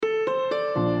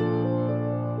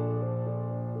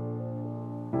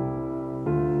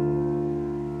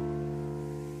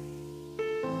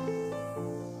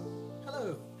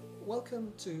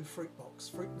Welcome to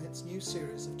Fruitbox, Fruitnet's new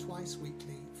series of twice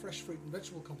weekly fresh fruit and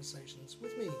vegetable conversations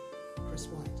with me, Chris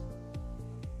White.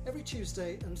 Every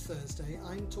Tuesday and Thursday,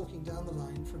 I'm talking down the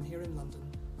line from here in London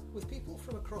with people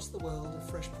from across the world of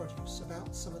fresh produce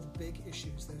about some of the big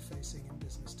issues they're facing in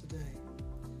business today.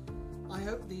 I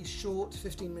hope these short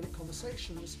 15-minute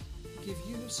conversations give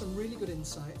you some really good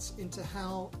insights into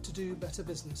how to do better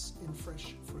business in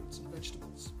fresh fruits and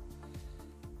vegetables.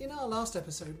 In our last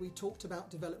episode, we talked about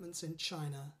developments in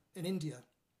China and India.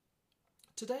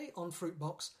 Today on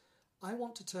Fruitbox, I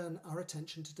want to turn our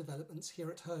attention to developments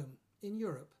here at home, in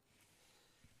Europe.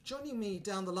 Joining me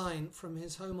down the line from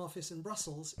his home office in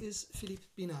Brussels is Philippe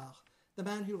Binard, the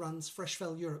man who runs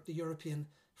Freshfel Europe, the European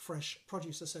Fresh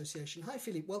Produce Association. Hi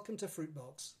Philippe, welcome to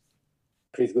Fruitbox.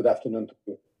 Please, good afternoon to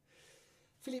you.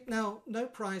 Philippe, now, no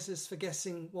prizes for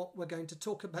guessing what we're going to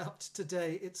talk about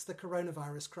today. It's the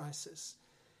coronavirus crisis.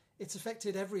 It's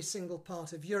affected every single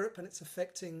part of Europe, and it's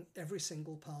affecting every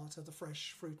single part of the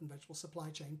fresh fruit and vegetable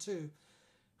supply chain too,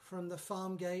 from the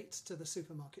farm gate to the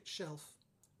supermarket shelf.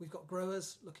 We've got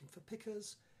growers looking for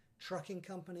pickers, trucking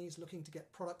companies looking to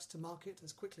get products to market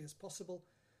as quickly as possible,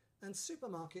 and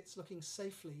supermarkets looking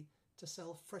safely to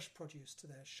sell fresh produce to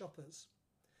their shoppers.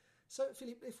 So,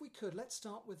 Philippe, if we could, let's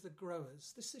start with the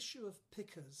growers. This issue of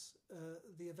pickers,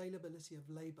 the availability of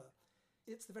labour,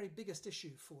 it's the very biggest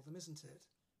issue for them, isn't it?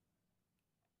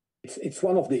 It's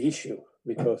one of the issues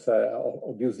because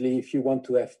obviously if you want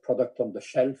to have product on the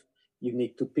shelf, you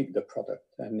need to pick the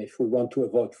product. And if we want to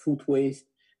avoid food waste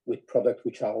with products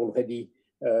which are already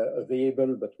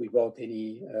available but without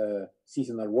any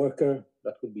seasonal worker,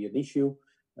 that would be an issue.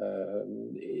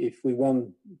 If we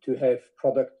want to have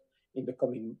product in the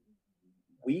coming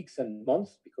weeks and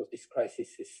months, because this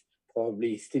crisis is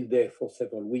probably still there for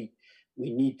several weeks,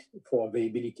 we need for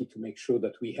availability to make sure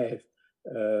that we have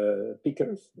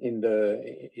pickers in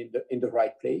the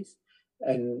right place.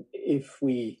 And if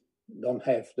we don't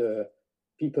have the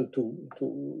people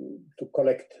to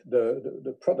collect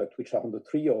the product which are on the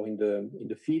tree or in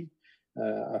the field,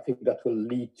 I think that will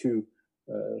lead to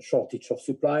shortage of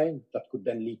supply. That could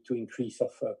then lead to increase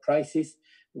of prices,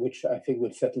 which I think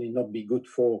will certainly not be good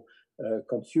for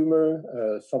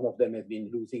consumer. Some of them have been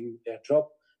losing their job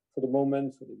for the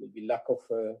moment, so there will be lack of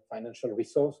financial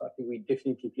resource. I think we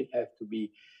definitely have to be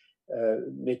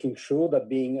making sure that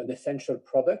being an essential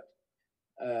product,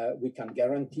 we can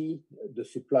guarantee the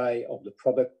supply of the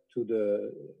product to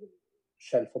the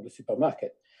shelf of the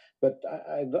supermarket. But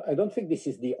I don't think this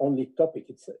is the only topic.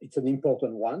 It's an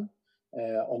important one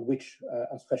on which,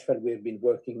 as Freshfel, we have been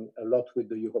working a lot with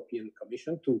the European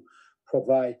Commission to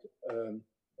provide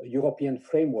a European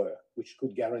framework which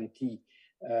could guarantee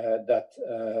that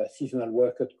seasonal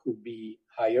workers could be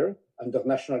higher under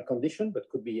national condition, but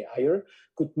could be higher,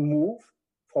 could move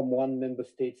from one member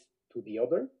state to the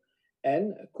other,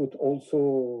 and could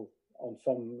also, on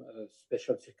some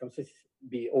special circumstances,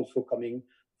 be also coming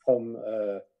from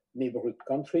a neighborhood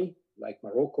country like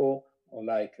Morocco or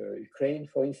like Ukraine,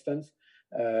 for instance,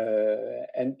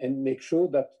 and make sure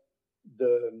that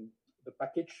the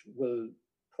package will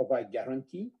provide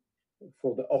guarantee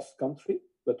for the host country,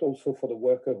 but also for the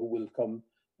worker who will come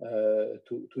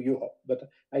to Europe. But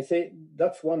I say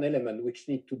that's one element which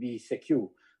needs to be secure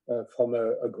from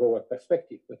a grower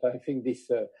perspective. But I think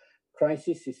this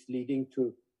crisis is leading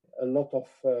to a lot of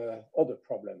other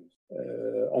problems.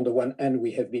 On the one hand,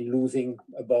 we have been losing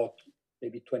about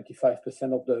maybe 25%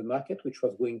 of the market, which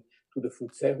was going to the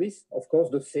food service. Of course,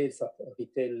 the sales at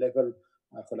retail level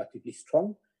are relatively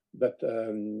strong, but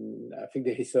I think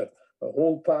there is a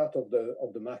whole part of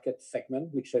the market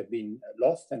segment which have been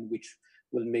lost and which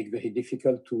will make very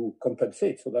difficult to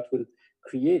compensate. So that will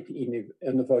create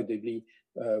unavoidably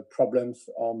problems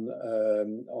on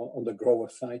the grower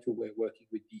side who were working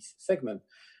with this segment.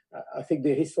 I think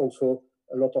there is also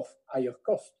a lot of higher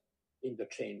cost in the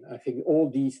chain. I think all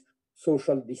these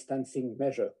social distancing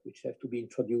measures which have to be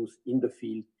introduced in the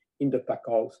field, in the pack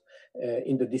house,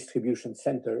 in the distribution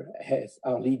center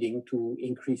are leading to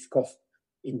increased cost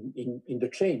in the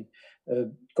chain.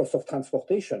 Cost of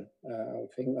transportation.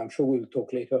 I'm sure we'll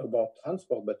talk later about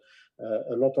transport, but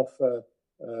a lot of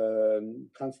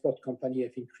transport companies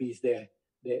have increased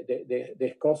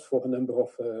their costs for a number of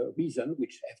reasons,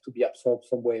 which have to be absorbed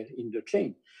somewhere in the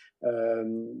chain.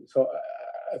 So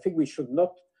I think we should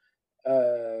not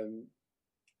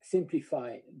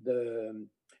simplify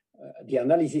the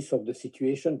analysis of the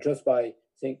situation just by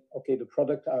saying, okay, the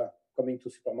products are coming to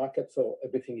supermarkets, so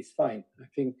everything is fine. I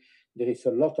think there is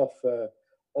a lot of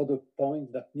other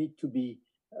points that need to be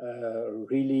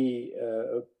really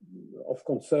of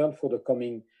concern for the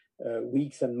coming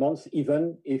weeks and months,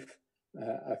 even if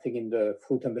I think in the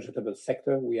fruit and vegetable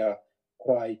sector, we are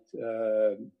quite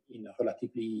in a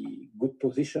relatively good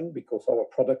position because our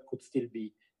product could still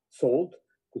be sold,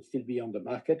 could still be on the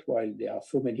market, while there are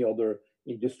so many other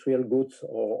industrial goods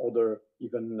or other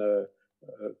even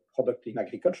product in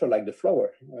agriculture like the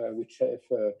flour, which have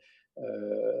a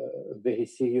very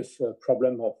serious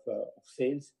problem of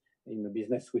sales in a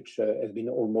business which has been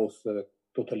almost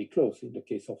totally closed in the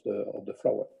case of the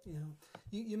flour. Yeah,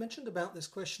 you mentioned about this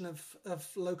question of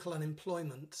local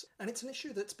unemployment, and it's an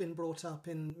issue that's been brought up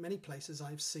in many places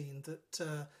I've seen.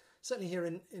 That certainly here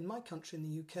in my country, in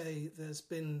the UK, there's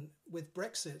been, with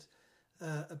Brexit,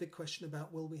 a big question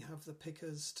about will we have the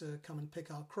pickers to come and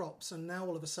pick our crops, and now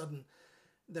all of a sudden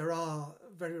there are,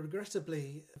 very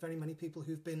regrettably, very many people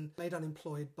who've been made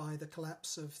unemployed by the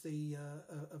collapse of the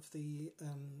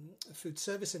food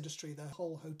service industry, the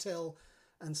whole hotel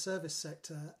and service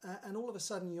sector, and all of a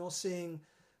sudden you're seeing,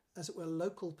 as it were,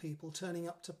 local people turning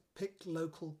up to pick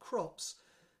local crops.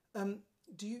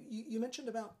 You mentioned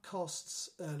about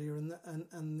costs earlier,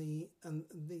 and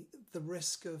the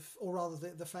risk of, or rather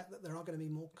the fact that there are going to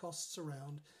be more costs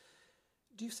around.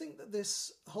 Do you think that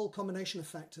this whole combination of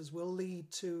factors will lead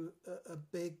to a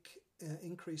big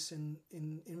increase in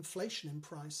inflation in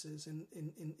prices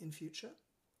in future?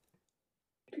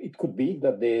 It could be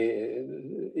that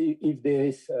if there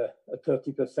is a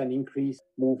 30% increase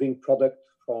moving product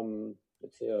from,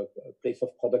 let's say, a place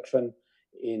of production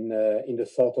in the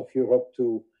south of Europe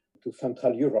to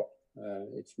Central Europe,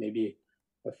 it's maybe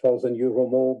 €1,000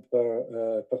 more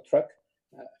per truck.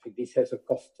 I think this has a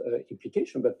cost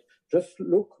implication, but just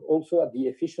look also at the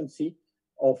efficiency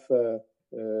of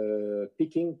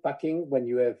picking, packing when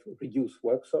you have reduced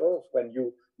work hours, when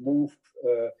you move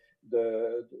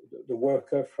the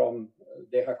worker from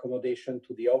their accommodation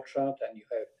to the orchard, and you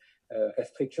have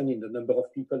restriction in the number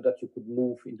of people that you could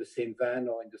move in the same van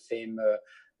or in the same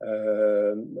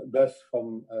bus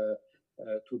from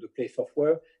to the place of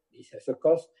work. This has a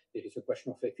cost. There is a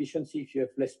question of efficiency. If you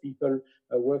have less people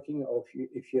working, or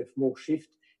if you have more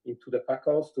shift into the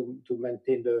packers to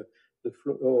maintain the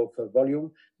flow of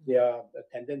volume, there are a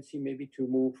tendency maybe to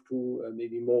move to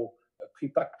maybe more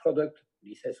pre-packed product.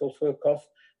 This has also a cost,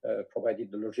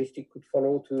 provided the logistic could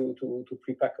follow to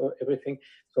pre-pack everything.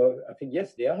 So I think,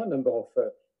 yes, there are a number of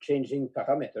changing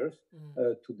parameters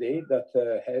today that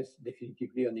has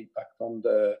definitively an impact on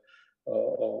the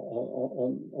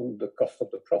cost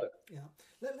of the product. Yeah,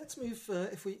 let's move,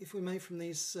 if we may, from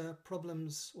these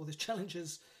problems or these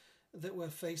challenges that we're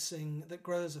facing, that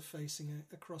growers are facing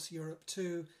across Europe,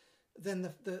 to then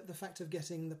the fact of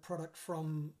getting the product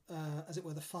from, as it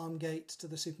were, the farm gate to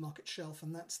the supermarket shelf,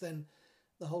 and that's then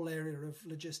the whole area of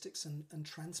logistics and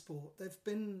transport. There've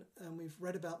been, and we've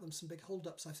read about them, some big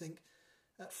hold-ups, I think,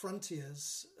 at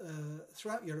frontiers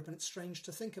throughout Europe, and it's strange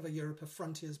to think of a Europe of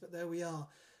frontiers, but there we are.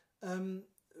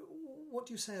 What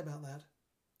do you say about that?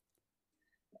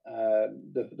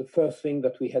 The first thing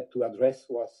that we had to address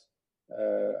was,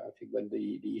 I think, when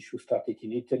the issue started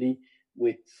in Italy,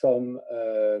 with some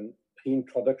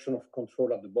reintroduction of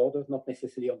control at the borders, not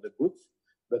necessarily on the goods,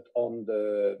 but on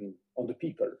the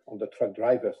people, on the truck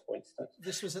drivers, for instance.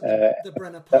 This was at the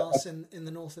Brenner Pass in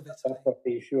the north of Italy. That was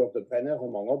the issue of the Brenner,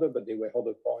 among others, but there were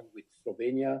other points with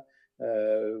Slovenia,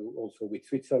 also with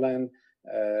Switzerland.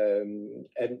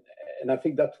 And I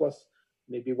think that was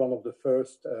maybe one of the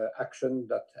first action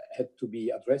that had to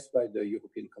be addressed by the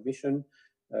European Commission.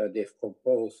 They've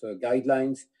proposed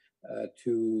guidelines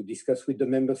to discuss with the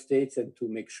member states and to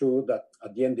make sure that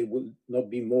at the end there will not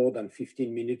be more than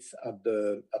 15 minutes at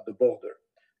the border.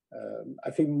 I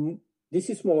think this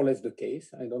is more or less the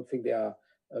case. I don't think there are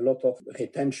a lot of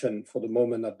retention for the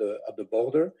moment at the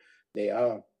border. There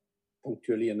are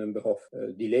punctually a number of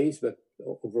delays, but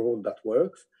overall that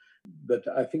works. But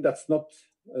I think that's not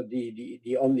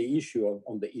the only issue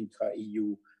on the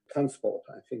intra-EU transport.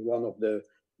 I think one of the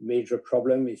major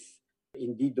problem is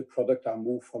indeed the product are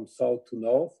moved from south to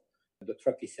north. The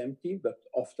truck is empty, but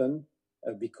often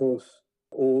because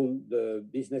all the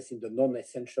business in the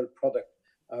non-essential product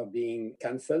are being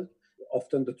cancelled,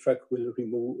 often the truck will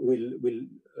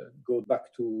go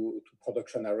back to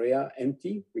production area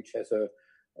empty, which has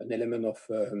an element of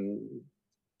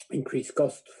increased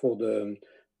cost for the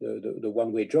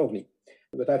one-way journey.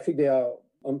 But I think there are,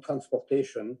 on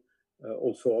transportation,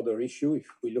 also other issue. If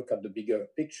we look at the bigger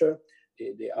picture,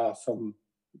 there are some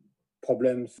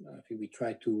problems. I think we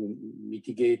try to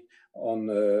mitigate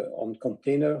on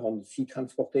container, on sea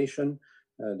transportation.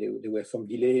 There were some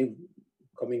delay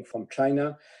coming from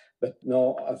China, but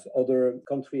now as other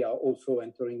countries are also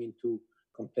entering into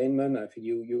containment, I think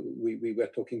we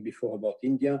were talking before about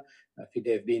India. I think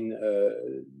there have been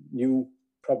new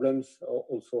problems are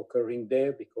also occurring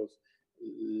there because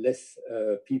less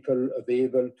people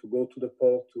available to go to the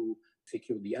port to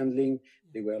secure the handling.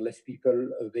 There were less people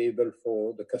available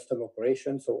for the custom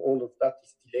operation. So all of that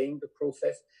is delaying the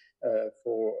process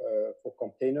for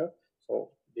container.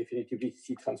 So definitively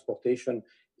sea transportation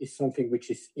is something which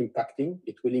is impacting.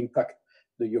 It will impact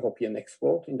the European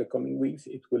export in the coming weeks.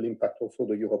 It will impact also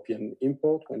the European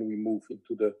import when we move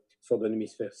into the Southern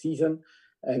Hemisphere season.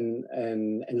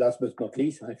 And last but not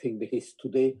least, I think there is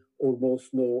today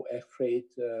almost no air freight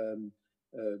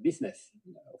business.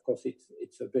 Of course,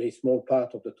 it's a very small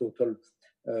part of the total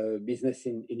business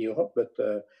in Europe, but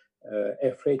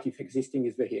air freight, if existing,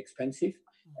 is very expensive.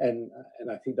 And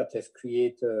I think that has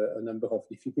created a number of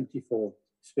difficulty for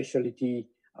specialty,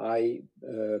 high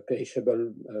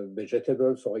perishable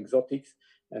vegetables or exotics,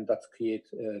 and that's create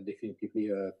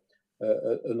definitively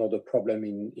another problem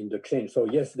in the chain. So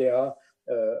yes, there are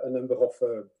a number of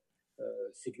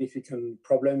significant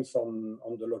problems on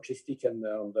the logistic and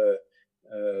on the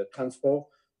transport,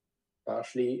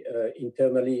 partially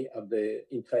internally at the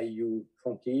intra-EU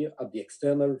frontier, at the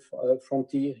external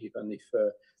frontier, even if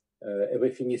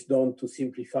everything is done to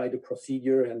simplify the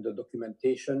procedure and the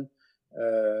documentation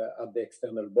at the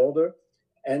external border.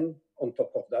 And on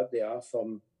top of that, there are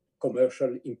some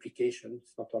commercial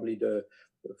implications, not only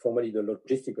formally the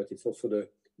logistic, but it's also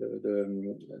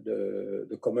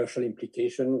the commercial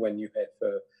implication when you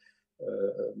have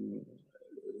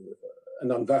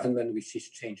an environment which is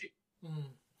changing.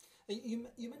 Mm.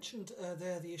 You mentioned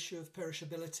there the issue of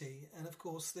perishability, and of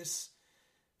course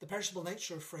the perishable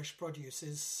nature of fresh produce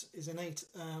is innate,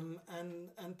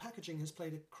 and packaging has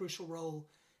played a crucial role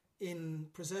in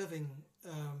preserving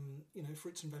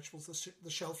fruits and vegetables, the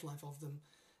shelf life of them,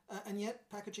 and yet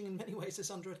packaging in many ways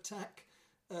is under attack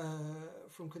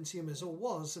from consumers, or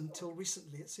was until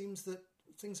recently. It seems that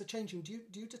things are changing. Do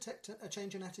you detect a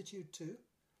change in attitude too?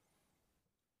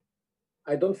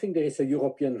 I don't think there is a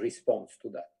European response to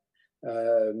that.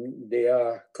 There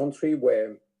are countries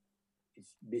where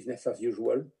it's business as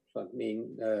usual. So I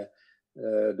mean,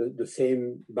 the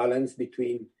same balance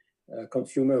between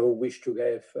consumers who wish to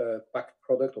have packed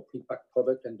product or pre-packed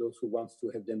product and those who want to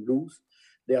have them loose.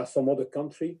 There are some other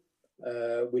countries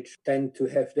which tend to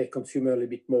have their consumer a little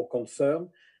bit more concerned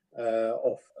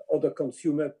of other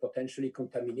consumer potentially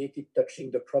contaminated, touching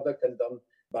the product and then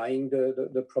buying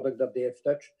the product that they have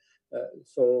touched.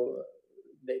 So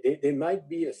there might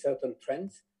be a certain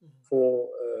trend for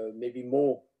maybe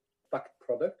more packed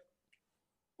product.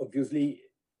 Obviously,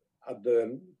 at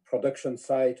the production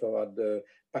site or at the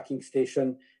packing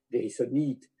station, there is a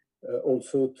need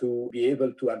also to be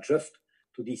able to adjust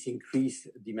to this increased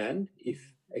demand,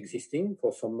 if existing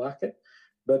for some market.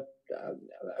 But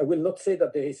I will not say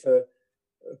that there is a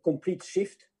complete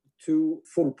shift to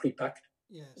full pre-packed.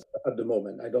 Yes. At the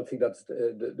moment. I don't think that's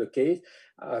the case.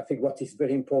 I think what is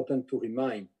very important to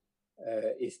remind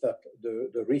is that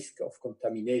the risk of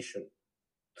contamination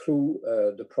through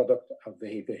the product are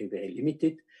very, very, very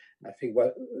limited. I think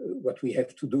what we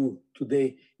have to do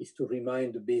today is to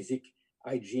remind the basic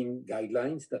hygiene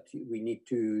guidelines that we need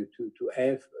to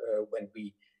have when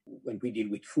we deal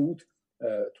with food,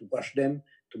 to wash them,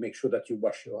 to make sure that you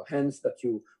wash your hands, that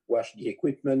you wash the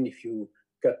equipment. If you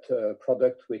cut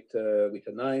product with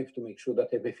a knife, to make sure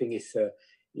that everything is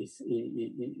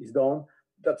done.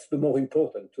 That's the more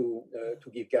important to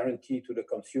give guarantee to the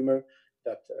consumer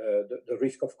that the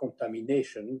risk of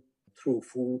contamination through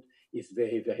food is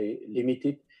very, very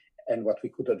limited. And what we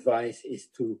could advise is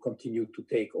to continue to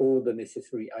take all the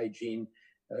necessary hygiene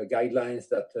guidelines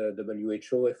that the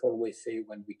WHO have always say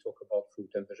when we talk about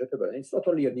fruit and vegetable. And it's not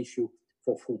only an issue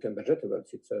for fruit and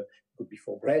vegetables. It could be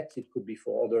for bread. It could be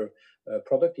for other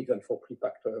product, even for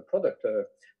pre-packed product.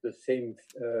 The same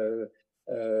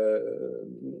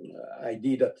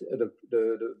idea that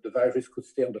the virus could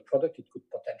stay on the product, it could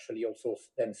potentially also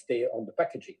then stay on the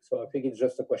packaging. So I think it's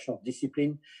just a question of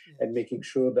discipline and making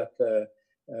sure that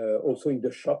also in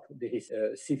the shop there is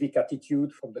a civic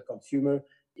attitude from the consumer.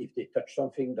 If they touch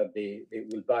something, that they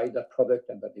will buy that product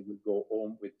and that they will go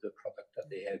home with the product that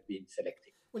they have been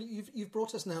selecting. Well, you've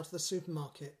brought us now to the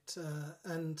supermarket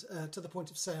and to the point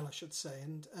of sale, I should say.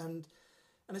 And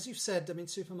as you've said, I mean,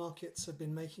 supermarkets have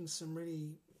been making some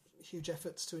really huge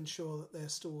efforts to ensure that their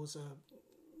stores are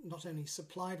not only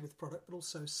supplied with product, but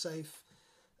also safe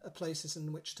places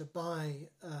in which to buy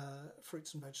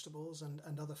fruits and vegetables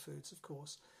and other foods, of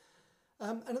course.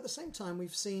 And at the same time,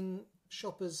 we've seen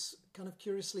shoppers kind of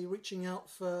curiously reaching out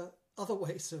for other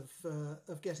ways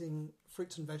of getting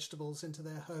fruits and vegetables into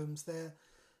their homes.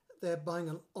 They're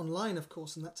buying online, of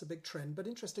course, and that's a big trend. But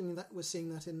interestingly, that we're seeing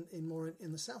that in more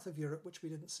in the south of Europe, which we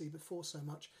didn't see before so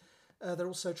much. They're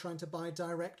also trying to buy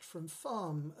direct from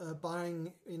farm,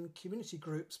 buying in community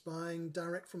groups, buying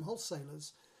direct from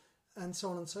wholesalers, and so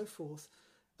on and so forth.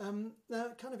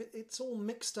 Now, it's all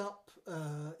mixed up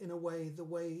in a way, the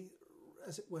way,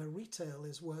 as it were, retail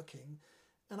is working.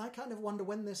 And I kind of wonder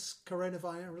when this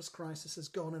coronavirus crisis has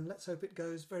gone, and let's hope it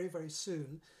goes very, very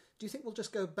soon, do you think we'll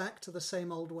just go back to the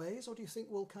same old ways, or do you think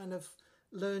we'll kind of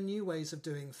learn new ways of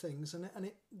doing things, and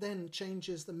it then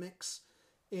changes the mix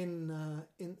in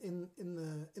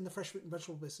the fresh fruit and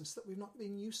vegetable business that we've not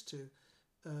been used to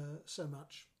so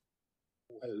much?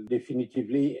 Well,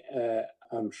 definitively,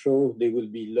 I'm sure there will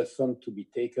be lessons to be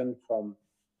taken from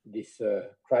this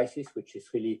crisis, which is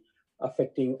really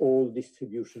affecting all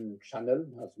distribution channels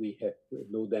as we have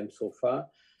know them so far.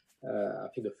 I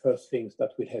think the first things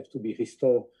that will have to be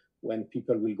restored when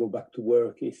people will go back to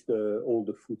work is all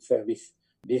the food service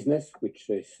business, which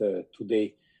is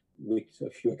today, with a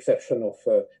few exceptions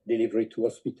of delivery to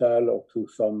hospital or to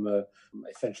some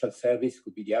essential service,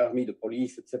 could be the army, the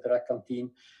police, etc.,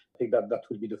 canteen. I think that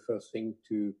will be the first thing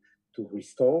to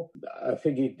restore. I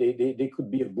think they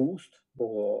could be a boost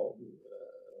for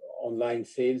online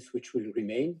sales, which will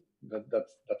remain.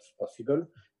 That's possible.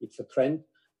 It's a trend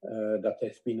that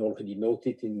has been already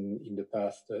noted in the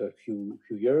past few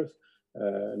years.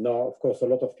 Now, of course, a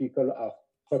lot of people are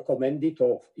recommended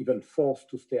or even forced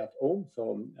to stay at home.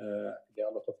 So there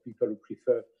are a lot of people who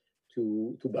prefer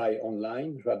to buy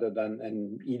online rather than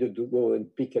and either to go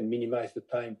and pick and minimize the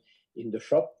time in the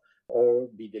shop or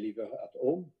be delivered at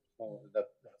home.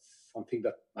 That's something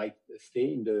that might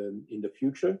stay in the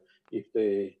future if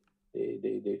they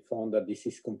found that this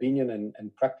is convenient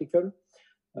and practical.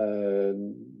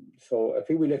 So I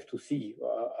think we'll have to see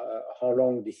how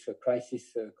long this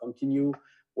crisis continue.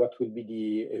 What will be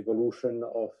the evolution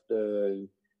of the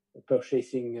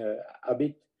purchasing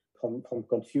habit from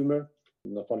consumer,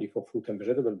 not only for fruit and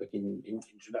vegetable, but in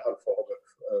general for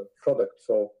other products.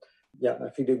 So yeah, I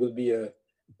think there will be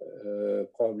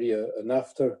probably an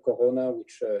after Corona,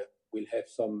 which will have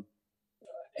some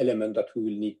element that we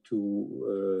will need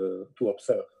to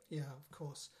observe. Yeah, of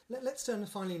course. Let's turn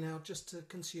finally now just to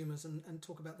consumers and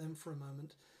talk about them for a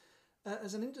moment.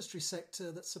 As an industry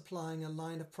sector that's supplying a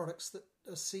line of products that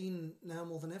are seen now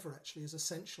more than ever actually as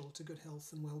essential to good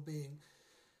health and well-being,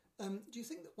 do you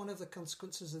think that one of the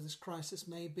consequences of this crisis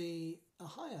may be a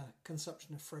higher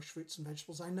consumption of fresh fruits and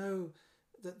vegetables? I know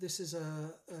that this is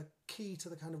a key to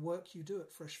the kind of work you do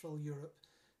at Freshfel Europe.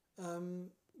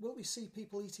 Will we see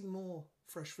people eating more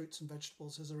fresh fruits and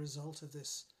vegetables as a result of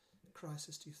this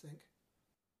crisis, do you think?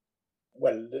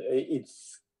 Well,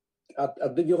 it's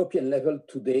at the European level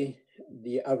today,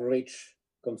 the average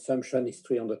consumption is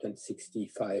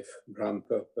 365 grams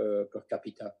per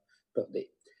capita per day.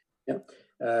 Yeah.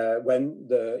 When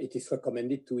it is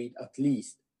recommended to eat at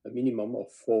least a minimum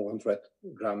of 400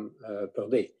 grams per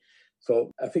day.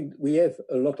 So I think we have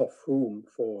a lot of room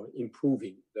for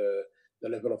improving the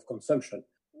level of consumption.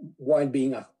 While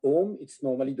being at home, it's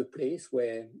normally the place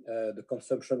where the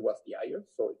consumption was the higher.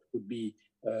 So it could be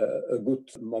a good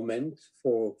moment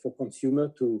for consumer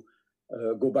to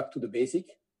go back to the basic,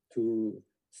 to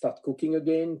start cooking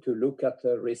again, to look at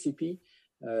a recipe.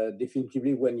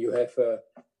 Definitively, when you have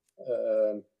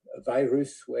a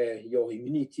virus where your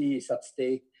immunity is at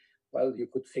stake, well, you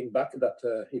could think back that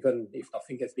even if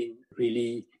nothing has been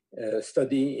really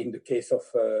studied in the case of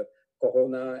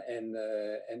Corona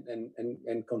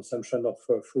and consumption of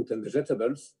fruit and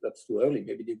vegetables, that's too early.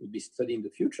 Maybe they would be studied in the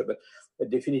future. But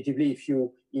definitively, if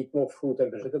you eat more fruit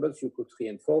and vegetables, you could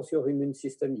reinforce your immune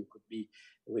system. You could be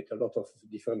with a lot of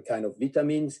different kind of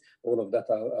vitamins. All of that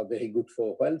are very good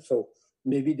for health. So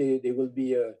maybe there will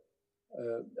be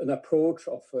an approach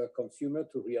of a consumer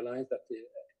to realize that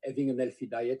having a healthy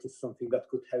diet is something that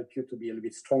could help you to be a little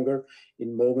bit stronger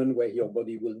in moment where your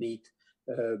body will need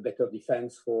better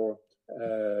defense for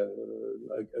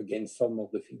against some of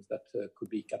the things that could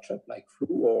be catch up, like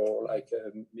flu or like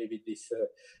maybe this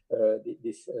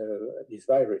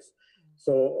virus.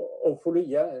 So hopefully,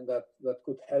 yeah, that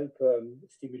could help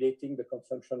stimulating the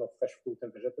consumption of fresh fruit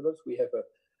and vegetables. We have a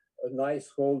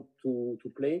nice role to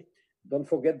play. Don't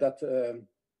forget that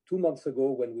 2 months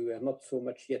ago, when we were not so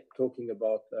much yet talking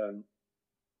about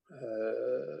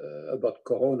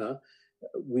Corona,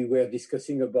 we were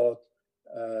discussing about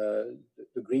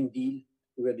the Green Deal.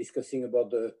 We were discussing about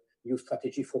the new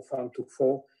strategy for Farm to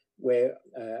Fork, where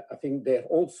I think there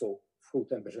also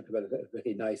fruit and vegetable have a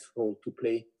very nice role to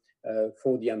play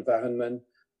for the environment,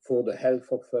 for the health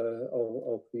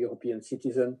of European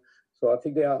citizens. So I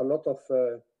think there are a lot of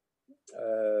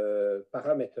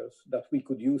parameters that we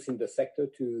could use in the sector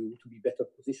to be better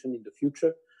positioned in the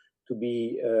future to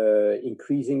be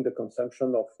increasing the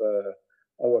consumption of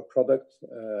our product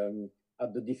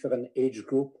at the different age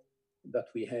group that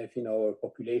we have in our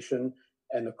population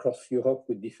and across Europe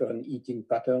with different eating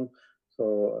patterns.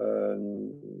 So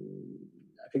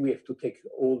I think we have to take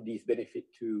all these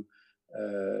benefits to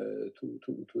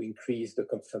increase the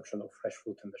consumption of fresh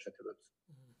fruit and vegetables.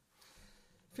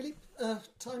 Philippe,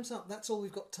 time's up. That's all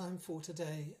we've got time for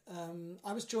today.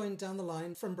 I was joined down the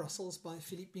line from Brussels by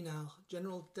Philippe Binard,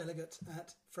 General Delegate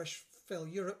at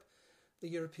FreshFel Europe, the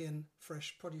European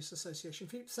Fresh Produce Association.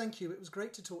 Philippe, thank you. It was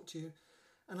great to talk to you.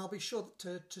 And I'll be sure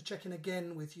to check in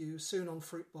again with you soon on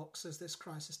Fruitbox as this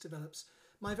crisis develops.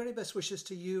 My very best wishes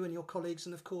to you and your colleagues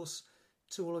and, of course,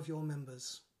 to all of your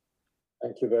members.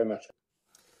 Thank you very much.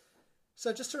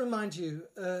 So just to remind you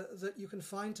that you can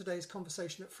find today's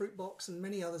conversation at Fruitbox and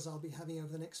many others I'll be having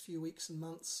over the next few weeks and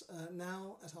months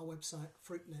now at our website,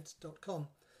 fruitnet.com.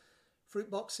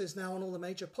 Fruitbox is now on all the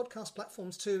major podcast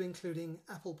platforms too, including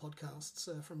Apple Podcasts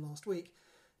from last week.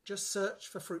 Just search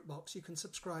for Fruitbox. You can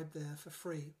subscribe there for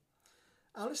free.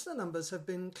 Our listener numbers have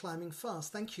been climbing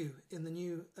fast. Thank you. In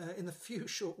the few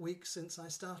short weeks since I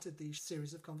started these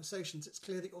series of conversations, it's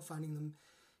clear that you're finding them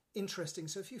interesting.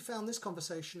 So if you found this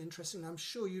conversation interesting, I'm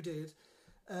sure you did,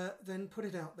 then put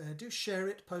it out there. Do share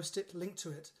it, post it, link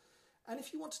to it. And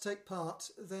if you want to take part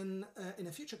then in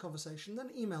a future conversation,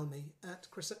 then email me at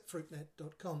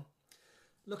chris@fruitnet.com.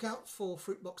 Look out for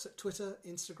Fruitbox at Twitter,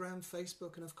 Instagram,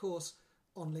 Facebook, and of course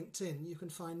on LinkedIn. You can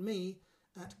find me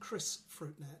at Chris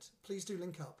Fruitnet. Please do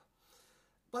link up.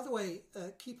 By the way,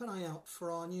 keep an eye out for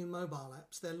our new mobile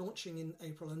apps. They're launching in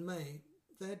April and May.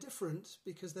 They're different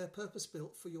because they're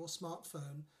purpose-built for your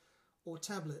smartphone or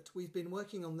tablet. We've been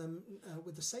working on them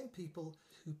with the same people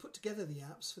who put together the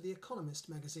apps for The Economist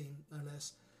magazine, no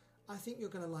less. I think you're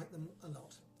going to like them a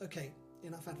lot. Okay,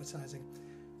 enough advertising.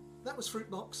 That was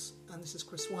Fruitbox, and this is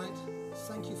Chris White.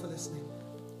 Thank you for listening.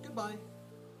 Goodbye.